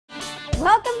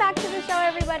Welcome back to the show,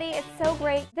 everybody. It's so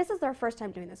great. This is our first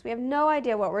time doing this. We have no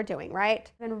idea what we're doing,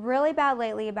 right? I've been really bad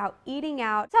lately about eating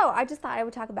out. So I just thought I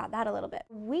would talk about that a little bit.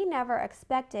 We never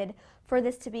expected for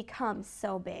this to become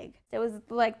so big. It was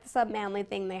like some manly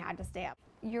thing they had to stay up.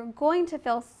 You're going to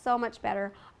feel so much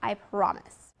better, I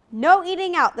promise. No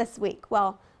eating out this week.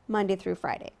 Well, Monday through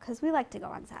Friday, because we like to go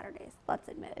on Saturdays. Let's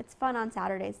admit it. It's fun on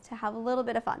Saturdays to have a little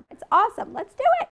bit of fun. It's awesome. Let's do it.